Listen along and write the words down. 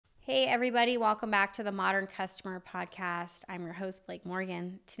Hey everybody, welcome back to the Modern Customer Podcast. I'm your host, Blake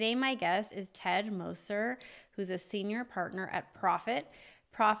Morgan. Today my guest is Ted Moser, who's a senior partner at Profit.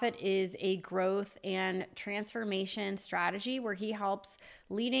 Profit is a growth and transformation strategy where he helps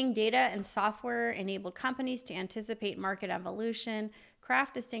leading data and software-enabled companies to anticipate market evolution,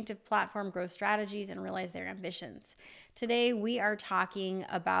 craft distinctive platform growth strategies, and realize their ambitions. Today, we are talking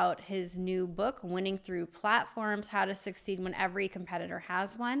about his new book, Winning Through Platforms, How to Succeed When Every Competitor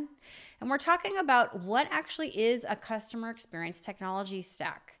Has One. And we're talking about what actually is a customer experience technology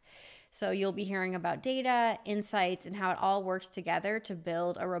stack. So you'll be hearing about data, insights, and how it all works together to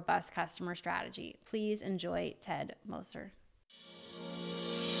build a robust customer strategy. Please enjoy Ted Moser.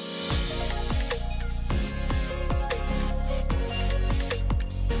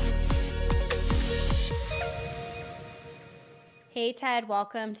 Hey, Ted,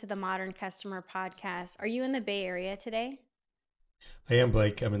 welcome to the Modern Customer Podcast. Are you in the Bay Area today? I am,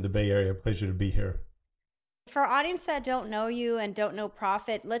 Blake. I'm in the Bay Area. Pleasure to be here. For our audience that don't know you and don't know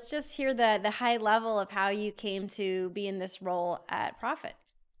Profit, let's just hear the high level of how you came to be in this role at Profit.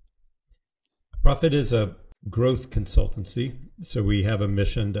 Profit is a growth consultancy. So we have a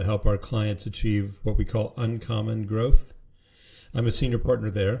mission to help our clients achieve what we call uncommon growth. I'm a senior partner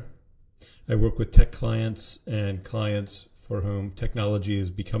there. I work with tech clients and clients for whom technology is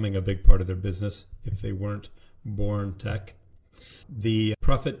becoming a big part of their business if they weren't born tech. The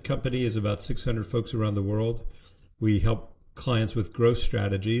Profit company is about 600 folks around the world. We help clients with growth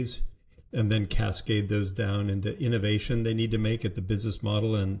strategies and then cascade those down into innovation they need to make at the business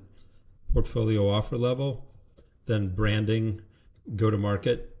model and portfolio offer level, then branding,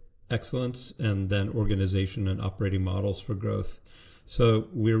 go-to-market excellence, and then organization and operating models for growth. So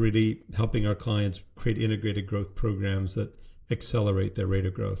we're really helping our clients create integrated growth programs that accelerate their rate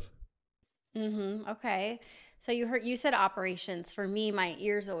of growth. Okay. So you said operations. For me, my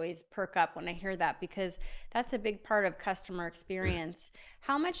ears always perk up when I hear that because that's a big part of customer experience.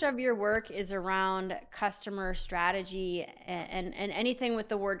 How much of your work is around customer strategy and anything with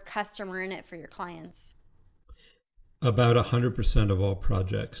the word customer in it for your clients? About 100% of all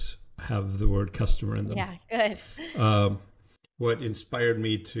projects have the word customer in them. Yeah, good. What inspired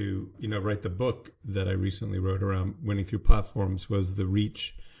me to, write the book that I recently wrote around winning through platforms was the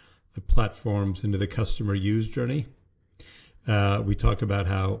reach the platforms into the customer use journey. We talk about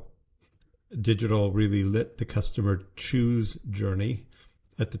how digital really lit the customer choose journey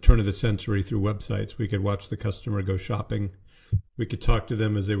at the turn of the century through websites. We could watch the customer go shopping. We could talk to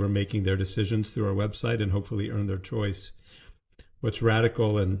them as they were making their decisions through our website and hopefully earn their choice. What's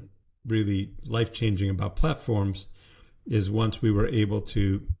radical and really life-changing about platforms is once we were able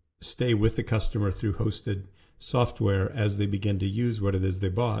to stay with the customer through hosted software as they begin to use what it is they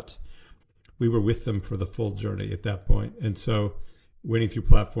bought, we were with them for the full journey at that point. And so winning through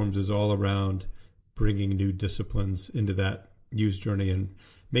platforms is all around bringing new disciplines into that use journey and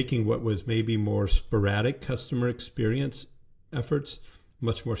making what was maybe more sporadic customer experience efforts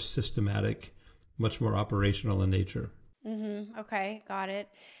much more systematic, much more operational in nature. Okay, got it.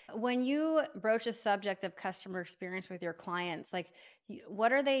 When you broach a subject of customer experience with your clients,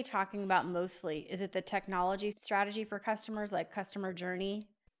 what are they talking about mostly? Is it the technology strategy for customers, like customer journey?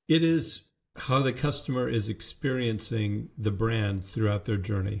 It is how the customer is experiencing the brand throughout their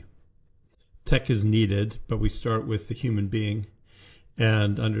journey. Tech is needed, but we start with the human being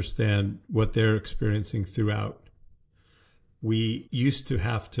and understand what they're experiencing throughout. We used to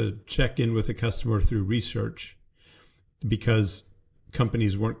have to check in with the customer through research because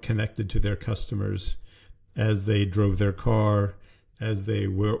companies weren't connected to their customers as they drove their car, as they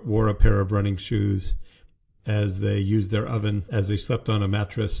wore a pair of running shoes, as they used their oven, as they slept on a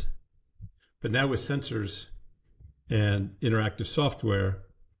mattress. But now with sensors and interactive software,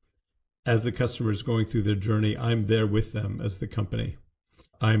 as the customer is going through their journey, I'm there with them as the company.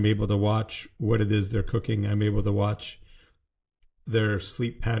 I'm able to watch what it is they're cooking. I'm able to watch their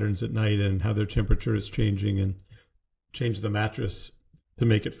sleep patterns at night and how their temperature is changing and change the mattress to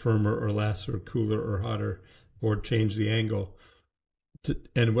make it firmer or less or cooler or hotter or change the angle.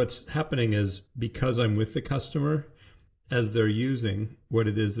 And what's happening is because I'm with the customer as they're using what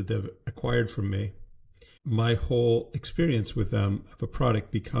it is that they've acquired from me, my whole experience with them of a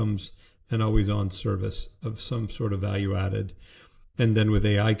product becomes an always-on service of some sort of value added. And then with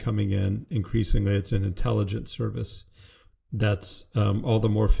AI coming in, increasingly it's an intelligent service that's all the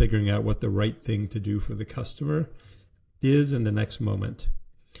more figuring out what the right thing to do for the customer is in the next moment.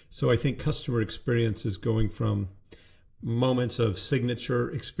 So I think customer experience is going from moments of signature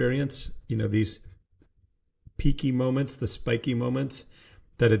experience, these peaky moments, the spiky moments,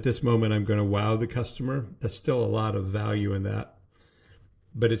 that at this moment I'm going to wow the customer. There's still a lot of value in that.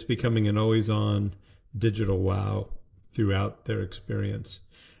 but it's becoming an always-on digital wow throughout their experience.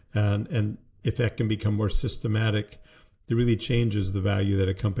 And if that can become more systematic, it really changes the value that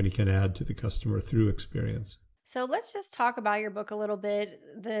a company can add to the customer through experience. So let's just talk about your book a little bit.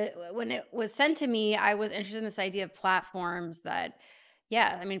 When it was sent to me, I was interested in this idea of platforms that,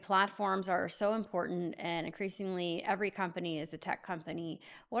 yeah, I mean, platforms are so important, and increasingly every company is a tech company.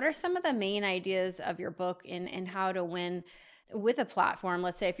 What are some of the main ideas of your book in how to win with a platform?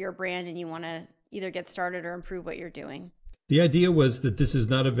 Let's say if you're a brand and you want to either get started or improve what you're doing. The idea was that this is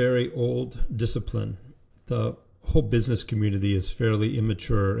not a very old discipline. The whole business community is fairly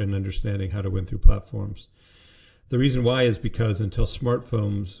immature in understanding how to win through platforms. The reason why is because until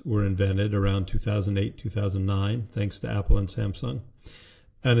smartphones were invented around 2008, 2009, thanks to Apple and Samsung,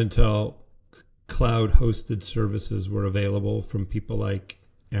 and until cloud-hosted services were available from people like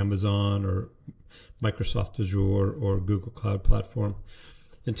Amazon or Microsoft Azure or Google Cloud Platform,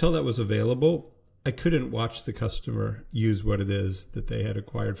 until that was available, I couldn't watch the customer use what it is that they had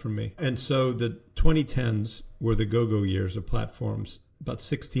acquired from me. And so the 2010s were the go-go years of platforms. About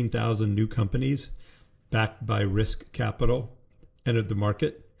 16,000 new companies backed by risk capital entered the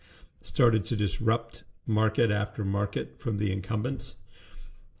market, started to disrupt market after market from the incumbents.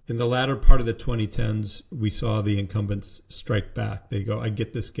 In the latter part of the 2010s, we saw the incumbents strike back. They go, I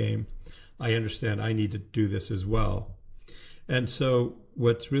get this game. I understand I need to do this as well. And so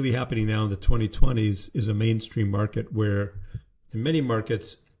what's really happening now in the 2020s is a mainstream market where in many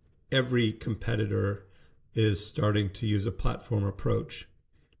markets, every competitor is starting to use a platform approach,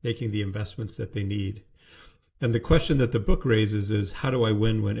 making the investments that they need. And the question that the book raises is, how do I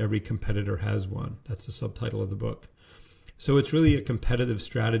win when every competitor has one? That's the subtitle of the book. So it's really a competitive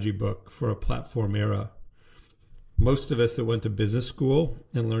strategy book for a platform era. Most of us that went to business school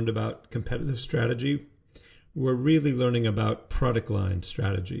and learned about competitive strategy were really learning about product line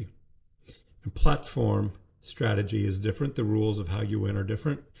strategy. And platform strategy is different. The rules of how you win are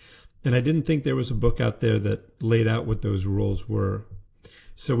different. And I didn't think there was a book out there that laid out what those rules were.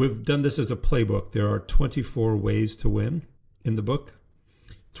 So we've done this as a playbook. There are 24 ways to win in the book,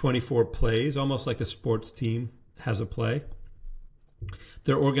 24 plays, almost like a sports team has a play.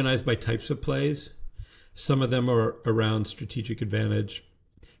 They're organized by types of plays. Some of them are around strategic advantage,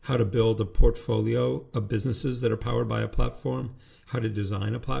 how to build a portfolio of businesses that are powered by a platform, how to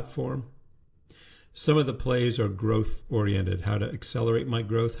design a platform. Some of the plays are growth oriented, how to accelerate my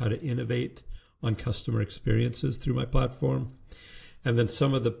growth, how to innovate on customer experiences through my platform. And then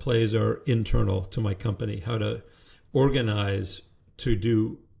some of the plays are internal to my company, how to organize to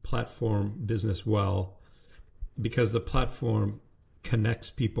do platform business well, because the platform connects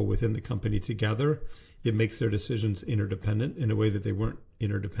people within the company together. It makes their decisions interdependent in a way that they weren't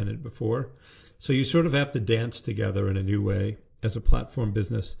interdependent before. So you sort of have to dance together in a new way as a platform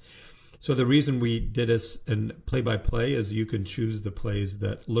business. So the reason we did this in play by play is you can choose the plays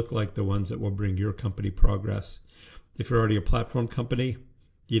that look like the ones that will bring your company progress. If you're already a platform company,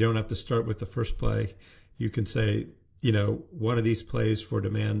 you don't have to start with the first play. You can say, one of these plays for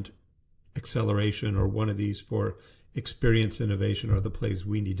demand acceleration or one of these for experience innovation are the plays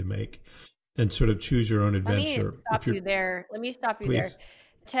we need to make, and sort of choose your own adventure. Let me stop you there.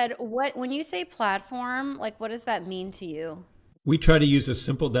 Ted, when you say platform, what does that mean to you? We try to use a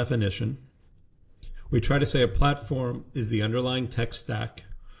simple definition. We try to say a platform is the underlying tech stack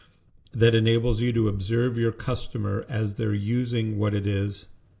that enables you to observe your customer as they're using what it is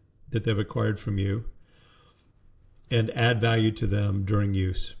that they've acquired from you and add value to them during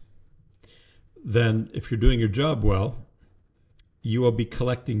use. Then if you're doing your job well, you will be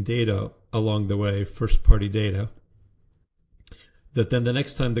collecting data along the way, first-party data, that then the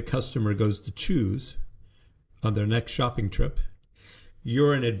next time the customer goes to choose on their next shopping trip,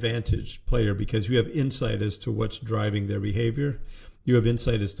 you're an advantaged player because you have insight as to what's driving their behavior. You have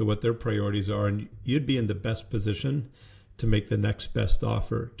insight as to what their priorities are, and you'd be in the best position to make the next best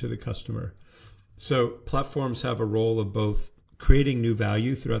offer to the customer. So platforms have a role of both creating new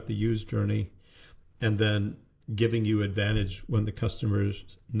value throughout the use journey and then giving you advantage when the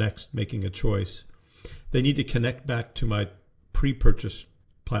customer's next making a choice. They need to connect back to my pre-purchase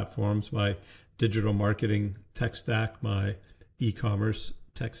platforms, my digital marketing tech stack, my e-commerce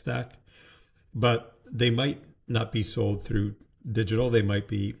tech stack, but they might not be sold through digital. They might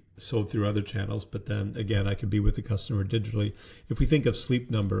be sold through other channels, but then again, I could be with the customer digitally. If we think of Sleep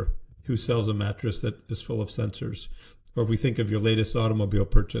Number, who sells a mattress that is full of sensors, or if we think of your latest automobile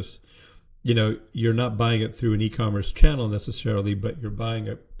purchase, you're not buying it through an e-commerce channel necessarily, but you're buying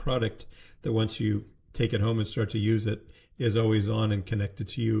a product that once you take it home and start to use it is always on and connected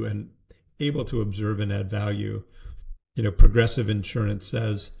to you and able to observe and add value. Progressive Insurance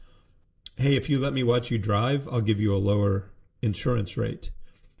says, hey, if you let me watch you drive, I'll give you a lower insurance rate.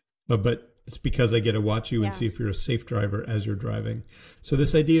 But it's because I get to watch you and see if you're a safe driver as you're driving. So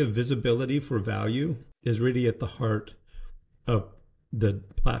this idea of visibility for value is really at the heart of the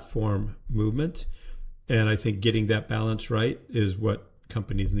platform movement. And I think getting that balance right is what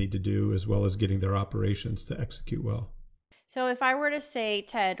companies need to do, as well as getting their operations to execute well. So if I were to say,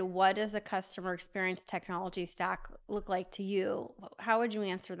 Ted, what does a customer experience technology stack look like to you? How would you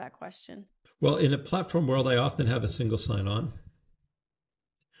answer that question? Well, in a platform world, I often have a single sign-on,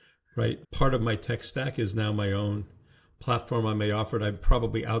 right? Part of my tech stack is now my own platform I may offer. I'm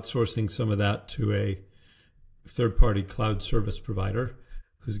probably outsourcing some of that to a third-party cloud service provider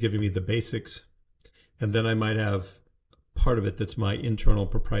who's giving me the basics. And then I might have part of it that's my internal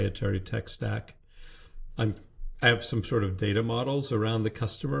proprietary tech stack. I have some sort of data models around the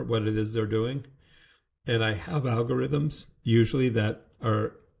customer, what it is they're doing. And I have algorithms usually that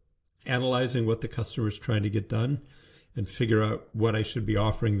are analyzing what the customer is trying to get done and figure out what I should be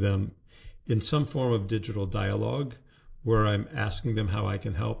offering them in some form of digital dialogue where I'm asking them how I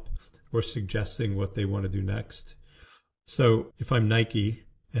can help or suggesting what they want to do next. So if I'm Nike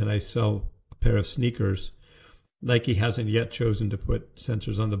and I sell a pair of sneakers, Nike hasn't yet chosen to put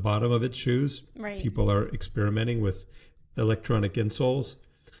sensors on the bottom of its shoes. Right. People are experimenting with electronic insoles,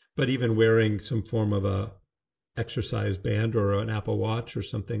 but even wearing some form of a exercise band or an Apple Watch or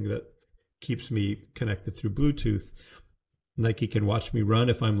something that keeps me connected through Bluetooth, Nike can watch me run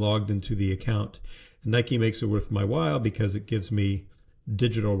if I'm logged into the account. And Nike makes it worth my while because it gives me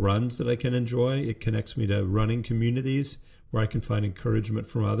digital runs that I can enjoy. It connects me to running communities where I can find encouragement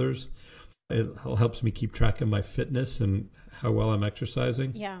from others. It helps me keep track of my fitness and how well I'm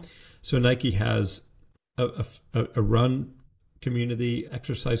exercising. Yeah. So Nike has a run community,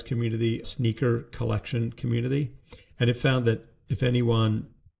 exercise community, sneaker collection community. And it found that if anyone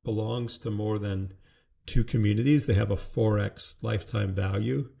belongs to more than two communities, they have a 4x lifetime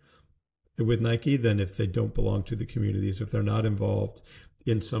value with Nike than if they don't belong to the communities, if they're not involved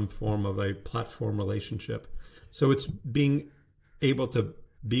in some form of a platform relationship. So it's being able to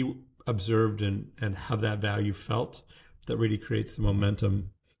be observed and have that value felt that really creates the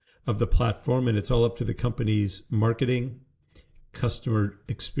momentum of the platform. And it's all up to the company's marketing, customer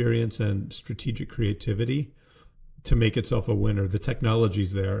experience, and strategic creativity to make itself a winner. The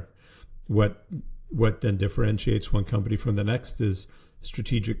technology's there. What then differentiates one company from the next is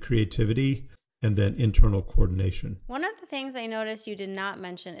strategic creativity and then internal coordination. One of the things I noticed you did not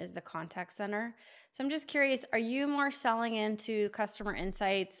mention is the contact center. So I'm just curious, are you more selling into customer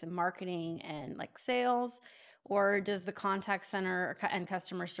insights and marketing and like sales, or does the contact center and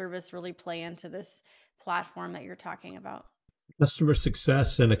customer service really play into this platform that you're talking about? Customer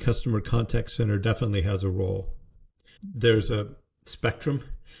success and a customer contact center definitely has a role. There's a spectrum.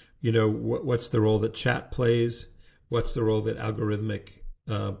 What's the role that chat plays? What's the role that algorithmic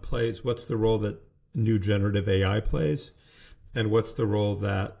plays? What's the role that new generative AI plays? And what's the role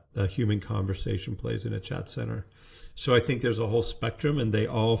that a human conversation plays in a chat center? So I think there's a whole spectrum, and they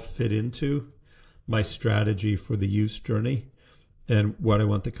all fit into my strategy for the use journey and what I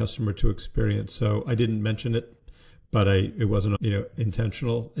want the customer to experience. So I didn't mention it, but it wasn't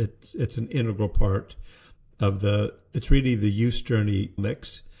intentional. It's an integral part of it's really the use journey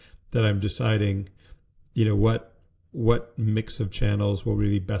mix that I'm deciding, what mix of channels will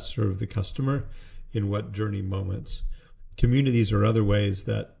really best serve the customer in what journey moments. Communities are other ways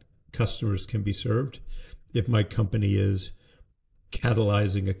that customers can be served. If my company is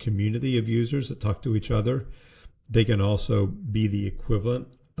catalyzing a community of users that talk to each other, they can also be the equivalent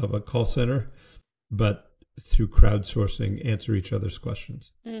of a call center, but through crowdsourcing, answer each other's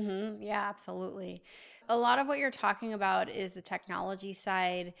questions. Mm-hmm. Yeah, absolutely. A lot of what you're talking about is the technology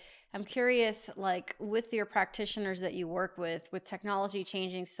side. I'm curious, like with your practitioners that you work with technology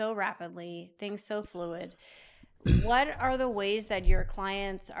changing so rapidly, things so fluid, what are the ways that your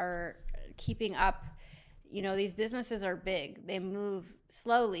clients are keeping up? These businesses are big. They move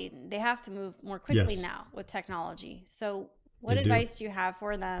slowly. They have to move more quickly now with technology. So what advice do you have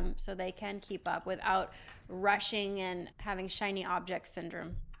for them so they can keep up without rushing and having shiny object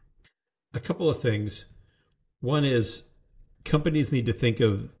syndrome? A couple of things. One is companies need to think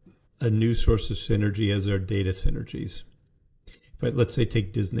of a new source of synergy as their data synergies. Let's say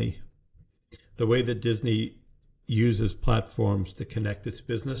take Disney. The way that Disney uses platforms to connect its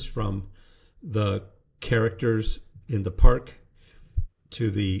business, from the characters in the park to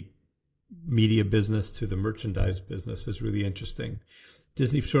the media business to the merchandise business, is really interesting.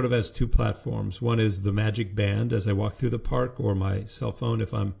 Disney sort of has two platforms. One is the Magic Band as I walk through the park, or my cell phone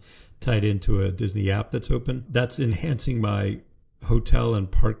if I'm tied into a Disney app that's open. That's enhancing my hotel and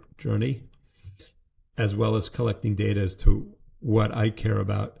park journey, as well as collecting data as to what I care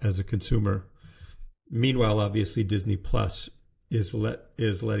about as a consumer. Meanwhile, obviously, Disney Plus is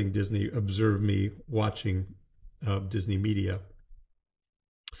letting Disney observe me watching Disney media.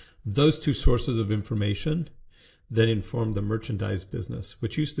 Those two sources of information then inform the merchandise business,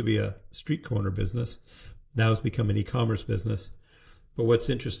 which used to be a street corner business, now has become an e-commerce business. But what's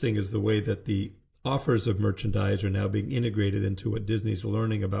interesting is the way that the offers of merchandise are now being integrated into what Disney's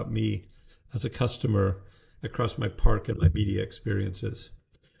learning about me as a customer across my park and my media experiences.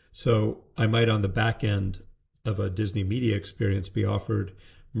 So I might, on the back end of a Disney media experience, be offered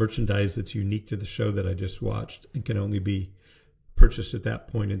merchandise that's unique to the show that I just watched and can only be purchased at that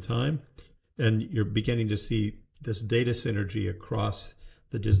point in time. And you're beginning to see this data synergy across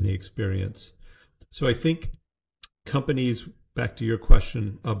the Disney experience. So I think companies, back to your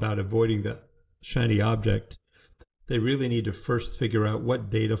question about avoiding the shiny object, they really need to first figure out what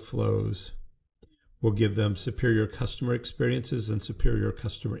data flows will give them superior customer experiences and superior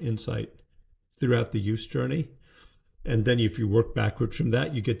customer insight throughout the use journey. And then if you work backwards from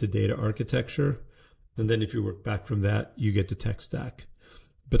that, you get to data architecture. And then if you work back from that, you get to tech stack.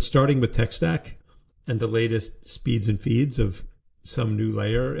 But starting with tech stack and the latest speeds and feeds of some new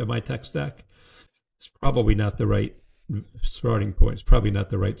layer in my tech stack, it's probably not the right starting point. It's probably not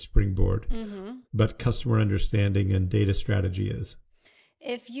the right springboard. Mm-hmm. But customer understanding and data strategy is.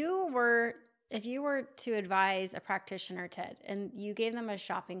 If you were to advise a practitioner, Ted, and you gave them a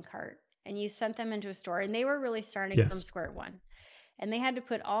shopping cart and you sent them into a store and they were really starting from square one and they had to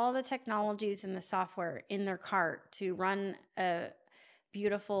put all the technologies and the software in their cart to run a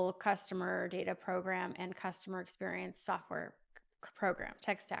beautiful customer data program and customer experience software program,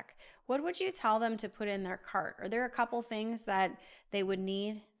 tech stack, what would you tell them to put in their cart? Are there a couple things that they would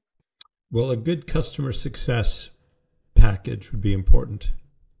need? Well, a good customer success package would be important.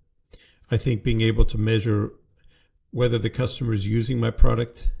 I think being able to measure whether the customer is using my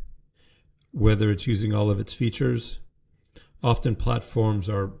product, whether it's using all of its features. Often platforms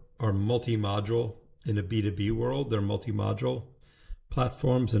are multi-module. In a B2B world, they're multi-module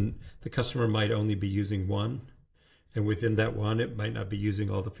platforms, and the customer might only be using one. And within that one, it might not be using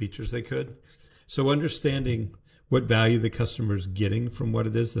all the features they could. So understanding what value the customer is getting from what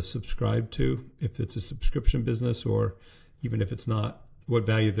it is they subscribe to, if it's a subscription business or even if it's not, what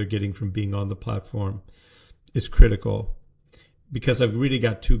value they're getting from being on the platform is critical. Because I've really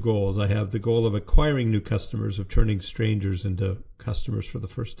got two goals. I have the goal of acquiring new customers, of turning strangers into customers for the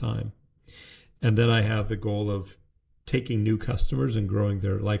first time. And then I have the goal of taking new customers and growing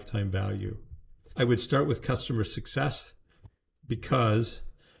their lifetime value. I would start with customer success because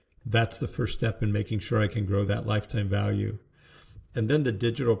that's the first step in making sure I can grow that lifetime value. And then the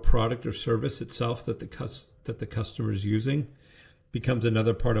digital product or service itself that the customer is using becomes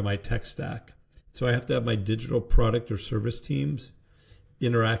another part of my tech stack. So I have to have my digital product or service teams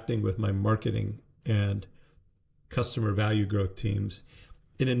interacting with my marketing and customer value growth teams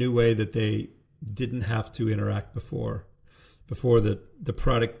in a new way that they didn't have to interact before. Before the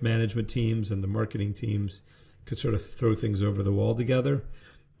product management teams and the marketing teams could sort of throw things over the wall together.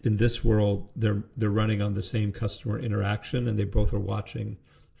 In this world, they're running on the same customer interaction and they both are watching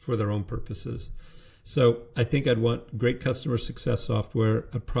for their own purposes. So I think I'd want great customer success software.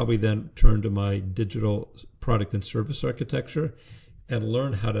 I'd probably then turn to my digital product and service architecture and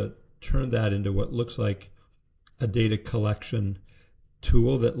learn how to turn that into what looks like a data collection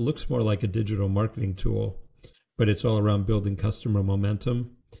tool that looks more like a digital marketing tool, but it's all around building customer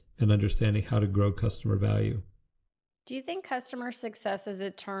momentum and understanding how to grow customer value. Do you think customer success is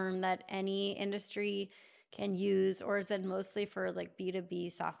a term that any industry can use, or is it mostly for like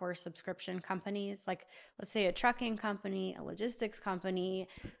B2B software subscription companies? Like, let's say a trucking company, a logistics company,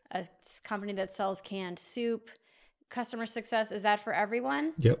 a company that sells canned soup. Customer success, is that for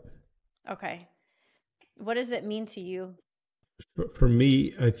everyone? Yep. Okay. What does it mean to you? For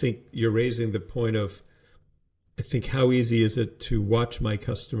me, I think you're raising the point of, I think how easy is it to watch my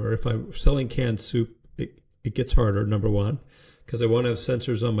customer? If I'm selling canned soup, it gets harder, number one, because I want to have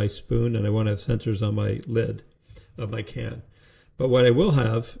sensors on my spoon and I want to have sensors on my lid of my can. But what I will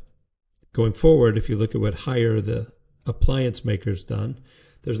have going forward, if you look at what Haier, the appliance maker's done,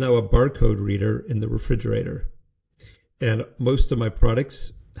 there's now a barcode reader in the refrigerator. And most of my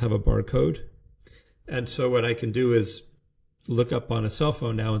products have a barcode. And so what I can do is look up on a cell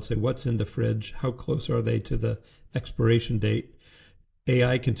phone now and say, what's in the fridge? How close are they to the expiration date?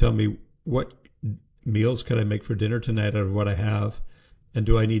 AI can tell me what meals could I make for dinner tonight out of what I have? And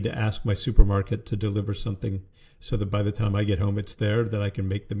do I need to ask my supermarket to deliver something so that by the time I get home, it's there, that I can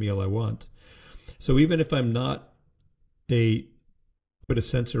make the meal I want. So even if I'm not a put a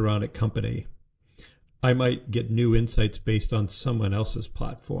sensor on it company, I might get new insights based on someone else's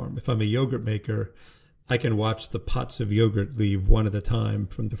platform. If I'm a yogurt maker, I can watch the pots of yogurt leave one at a time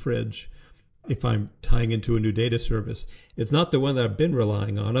from the fridge. If I'm tying into a new data service, it's not the one that I've been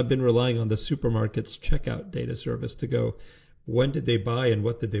relying on. I've been relying on the supermarket's checkout data service to go, when did they buy and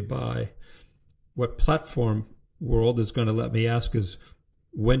what did they buy? What platform world is going to let me ask is,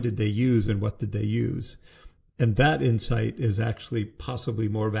 when did they use and what did they use? And that insight is actually possibly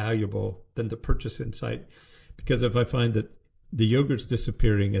more valuable than the purchase insight. Because if I find that the yogurt's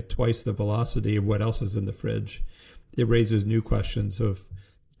disappearing at twice the velocity of what else is in the fridge, it raises new questions of,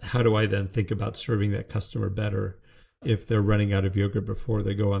 how do I then think about serving that customer better if they're running out of yogurt before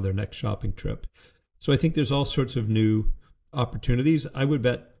they go on their next shopping trip? So I think there's all sorts of new opportunities. I would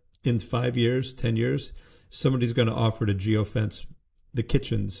bet in 5 years, 10 years, somebody's going to offer to geofence the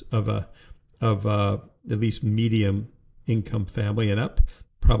kitchens of at least medium income family and up.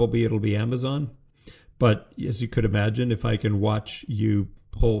 Probably it'll be Amazon. But as you could imagine, if I can watch you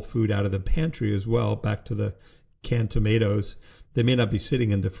pull food out of the pantry as well, back to the canned tomatoes, they may not be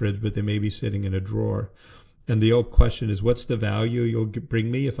sitting in the fridge, but they may be sitting in a drawer. And the old question is, what's the value you'll bring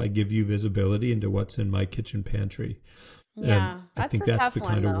me if I give you visibility into what's in my kitchen pantry? Yeah, And I think that's the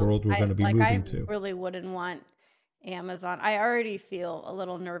kind of though. world we're going to be moving to. I really wouldn't want Amazon. I already feel a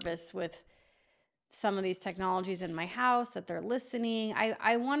little nervous with some of these technologies in my house that they're listening.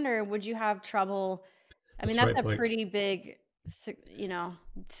 I wonder, would you have trouble? I mean, that's right, a Blake. pretty big,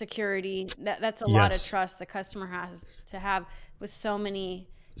 security. That's a lot of trust the customer has to have with so many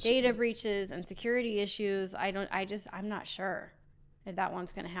data breaches and security issues. I'm not sure if that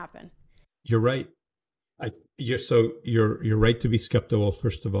one's going to happen. You're right. You're right to be skeptical.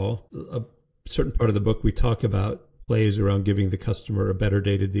 First of all, a certain part of the book we talk about plays around giving the customer a better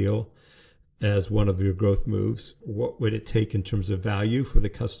data deal as one of your growth moves. What would it take in terms of value for the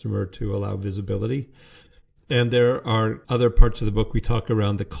customer to allow visibility? And there are other parts of the book we talk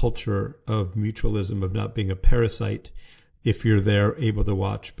around the culture of mutualism, of not being a parasite if you're there able to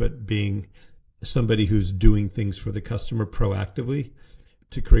watch, but being somebody who's doing things for the customer proactively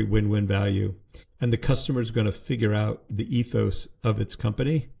to create win-win value. And the customer is going to figure out the ethos of its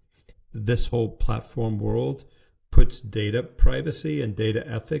company. This whole platform world puts data privacy and data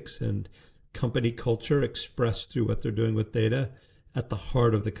ethics and company culture expressed through what they're doing with data at the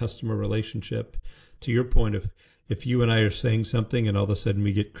heart of the customer relationship. To your point, if you and I are saying something and all of a sudden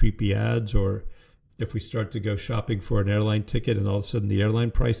we get creepy ads, or if we start to go shopping for an airline ticket and all of a sudden the airline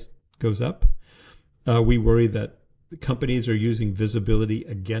price goes up, we worry that the companies are using visibility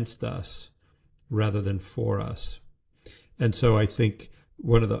against us rather than for us. And so I think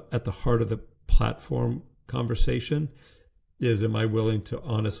at the heart of the platform conversation is, am I willing to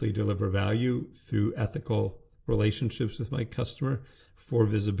honestly deliver value through ethical relationships with my customer for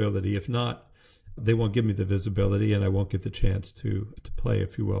visibility? If not, they won't give me the visibility and I won't get the chance to play,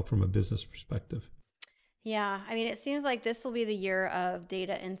 if you will, from a business perspective. Yeah. I mean, it seems like this will be the year of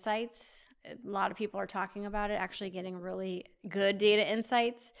data insights. A lot of people are talking about it, actually getting really good data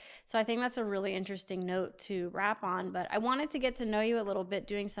insights. So I think that's a really interesting note to wrap on. But I wanted to get to know you a little bit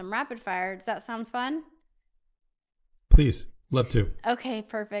doing some rapid fire. Does that sound fun? Please. Love to. Okay,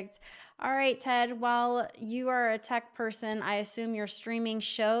 perfect. All right, Ted. Well, you are a tech person. I assume you're streaming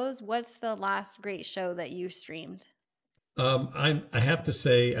shows. What's the last great show that you streamed? I have to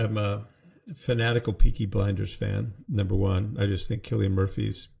say I'm a fanatical Peaky Blinders fan, number one. I just think Cillian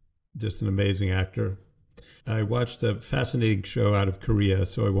Murphy's just an amazing actor. I watched a fascinating show out of Korea,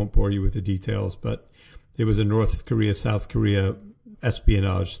 so I won't bore you with the details, but it was a North Korea, South Korea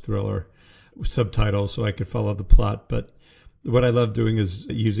espionage thriller with subtitles so I could follow the plot. But what I love doing is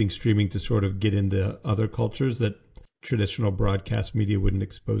using streaming to sort of get into other cultures that traditional broadcast media wouldn't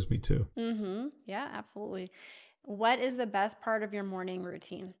expose me to. Mm-hmm. Yeah, absolutely. What is the best part of your morning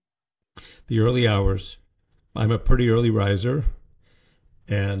routine? The early hours. I'm a pretty early riser,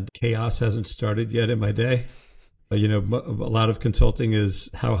 and chaos hasn't started yet in my day. A lot of consulting is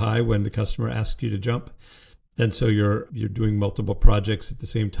how high when the customer asks you to jump. And so you're doing multiple projects at the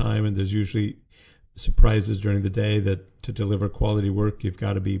same time, and there's usually surprises during the day that to deliver quality work, you've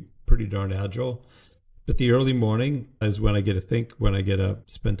got to be pretty darn agile. But the early morning is when I get to think, when I get to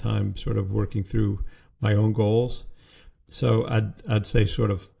spend time sort of working through my own goals. So I'd say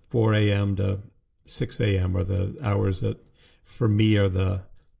sort of 4 a.m. to 6 a.m. are the hours that for me are the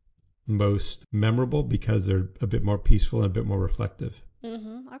most memorable because they're a bit more peaceful and a bit more reflective.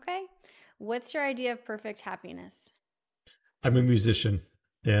 Mm-hmm. Okay. What's your idea of perfect happiness? I'm a musician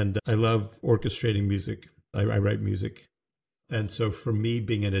and I love orchestrating music. I write music. And so for me,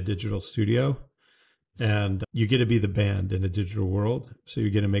 being in a digital studio, and you get to be the band in a digital world. So you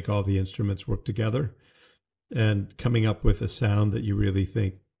get to make all the instruments work together and coming up with a sound that you really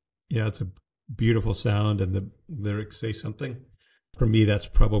think, yeah, it's a beautiful sound and the lyrics say something. For me, that's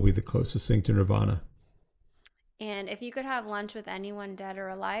probably the closest thing to Nirvana. And if you could have lunch with anyone dead or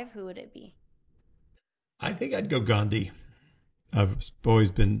alive, who would it be? I think I'd go Gandhi. I've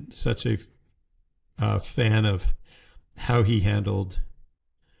always been such a fan of how he handled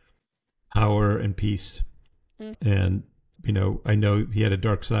power and peace. Mm. And, I know he had a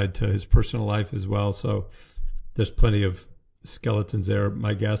dark side to his personal life as well. So there's plenty of skeletons there,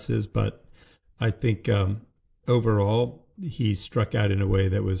 my guess is. But I think overall, he struck out in a way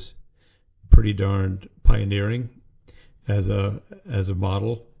that was pretty darn pioneering as a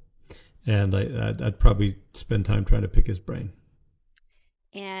model. And I'd probably spend time trying to pick his brain.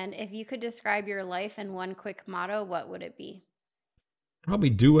 And if you could describe your life in one quick motto, what would it be?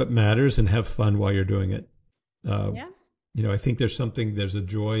 Probably do what matters and have fun while you're doing it. Yeah. I think there's a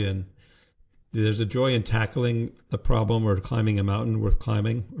joy in tackling a problem or climbing a mountain worth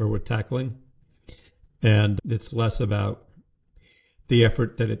climbing or worth tackling. And it's less about the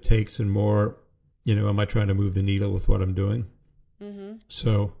effort that it takes and more, am I trying to move the needle with what I'm doing? Mm-hmm.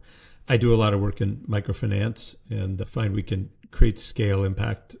 So I do a lot of work in microfinance and I find we can create scale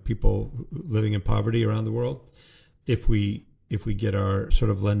impact people living in poverty around the world if we get our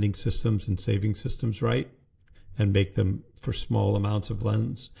sort of lending systems and saving systems right and make them for small amounts of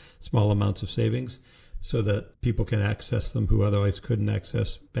lends, small amounts of savings, so that people can access them who otherwise couldn't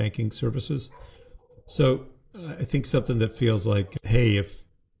access banking services. So I think something that feels like, hey, if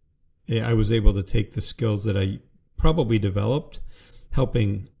I was able to take the skills that I probably developed,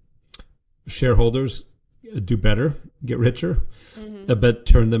 helping shareholders do better, get richer, I bet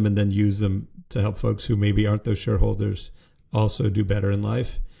turn them and then use them to help folks who maybe aren't those shareholders also do better in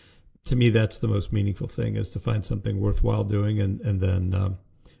life. To me, that's the most meaningful thing, is to find something worthwhile doing and then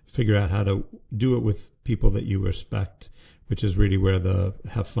figure out how to do it with people that you respect, which is really where the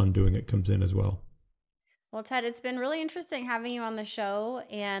have fun doing it comes in as well. Well, Ted, it's been really interesting having you on the show,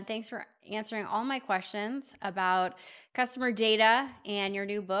 and thanks for answering all my questions about customer data and your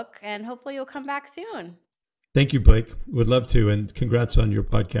new book, and hopefully you'll come back soon. Thank you, Blake. Would love to, and congrats on your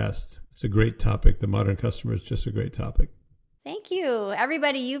podcast. It's a great topic. The modern customer is just a great topic. Thank you.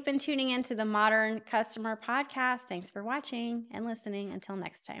 Everybody, you've been tuning into the Modern Customer Podcast. Thanks for watching and listening. Until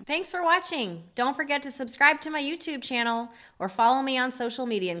next time. Thanks for watching. Don't forget to subscribe to my YouTube channel or follow me on social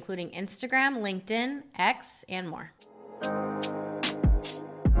media, including Instagram, LinkedIn, X, and more.